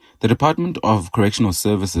The Department of Correctional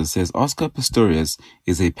Services says Oscar Pistorius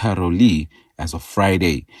is a parolee as of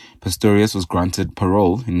Friday. Pistorius was granted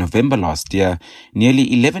parole in November last year,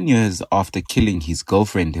 nearly 11 years after killing his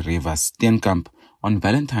girlfriend Reeva Steenkamp on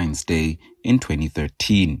Valentine's Day in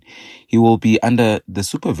 2013. He will be under the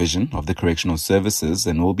supervision of the Correctional Services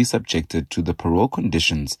and will be subjected to the parole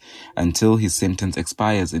conditions until his sentence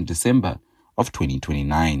expires in December of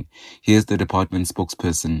 2029. Here's the department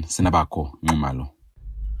spokesperson, Sinabako Ngumalo.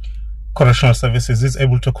 Correctional Services is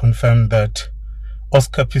able to confirm that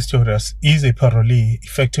Oscar Pistorius is a parolee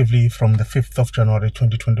effectively from the 5th of January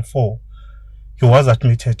 2024. He was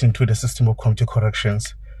admitted into the system of community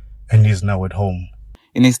corrections and is now at home.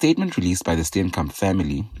 In a statement released by the Steenkamp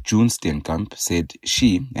family, June Steenkamp said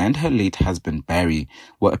she and her late husband Barry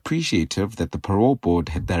were appreciative that the parole board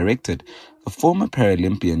had directed the former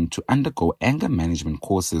Paralympian to undergo anger management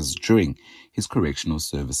courses during his correctional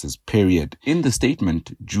services period. In the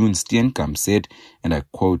statement, June Steenkamp said, and I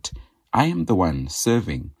quote, "I am the one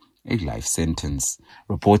serving a life sentence."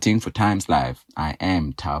 Reporting for Times Live, I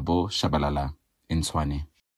am Thabo Shabalala in Tshwane.